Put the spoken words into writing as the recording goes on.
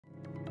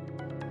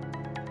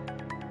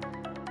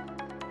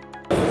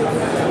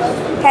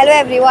Hello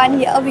everyone,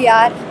 here we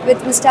are with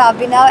Mr.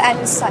 Abhinav and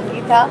Ms.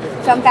 Sangeeta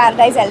from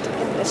Paradise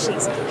Electrical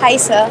Industries. Hi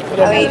sir,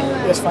 Hello. how are you?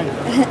 Yes, fine.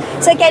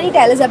 So can you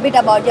tell us a bit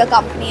about your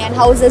company and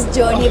how is this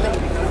journey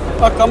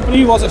been? Our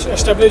company was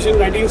established in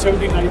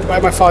 1979 by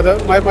my father,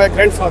 my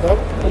grandfather,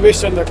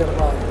 Abhinav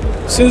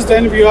Aggarwal. Since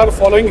then, we are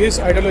following his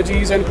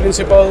ideologies and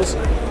principles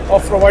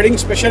of providing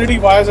specialty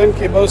wires and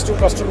cables to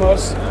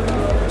customers.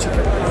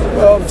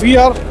 We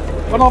are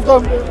one of the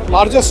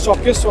largest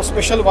stockists of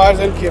special wires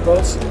and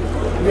cables.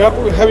 We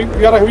are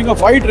having a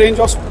wide range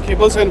of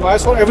cables and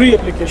wires for every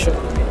application,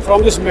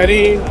 from this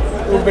marine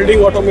to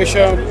building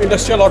automation,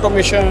 industrial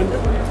automation,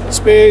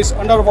 space,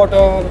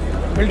 underwater,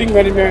 building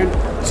management,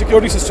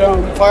 security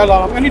system, fire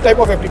alarm, any type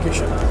of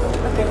application.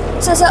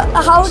 So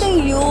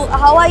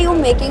how are you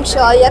making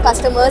sure your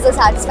customers are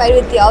satisfied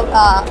with your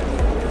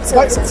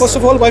services? First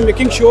of all, by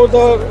making sure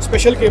the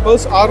special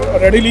cables are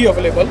readily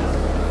available,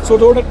 so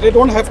they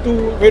don't have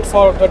to wait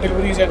for the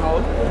deliveries and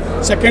all.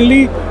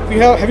 Secondly, we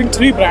are having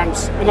 3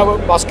 brands in our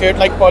basket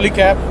like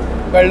Polycab,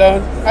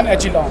 Belden and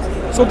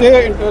Agilon. So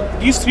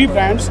these 3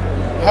 brands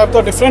have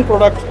the different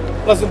product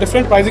plus the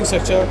different pricing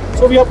structure.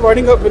 So we are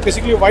providing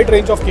basically a wide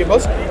range of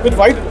cables with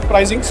wide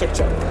pricing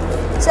structure.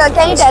 So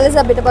can you tell us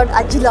a bit about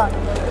Agilon?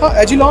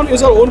 Agilon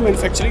is our own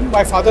manufacturing.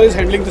 My father is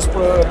handling this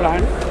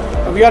brand.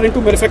 We are into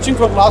manufacturing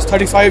from last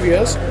 35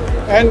 years.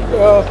 And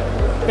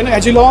in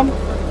Agilon,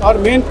 our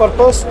main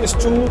purpose is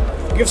to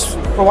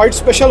provide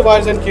special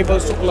wires and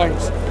cables to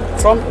clients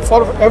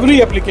for every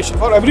application,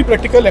 for every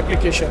practical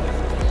application.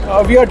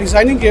 We are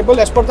designing cable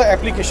as per the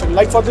application.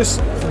 Like for this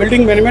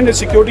building management and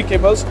security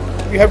cables,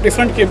 we have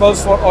different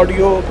cables for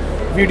audio,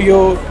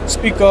 video,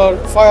 speaker,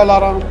 fire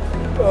alarm,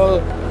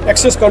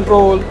 access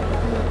control,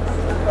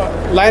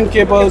 line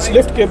cables,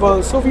 lift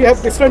cables. So we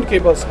have different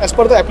cables as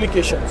per the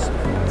applications.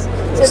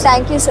 So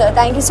thank you sir.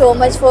 Thank you so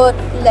much for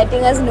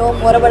letting us know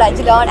more about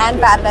Agilon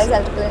and Paradise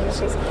Electrical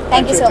Industries.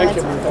 Thank you so much.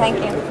 You. Thank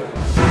you.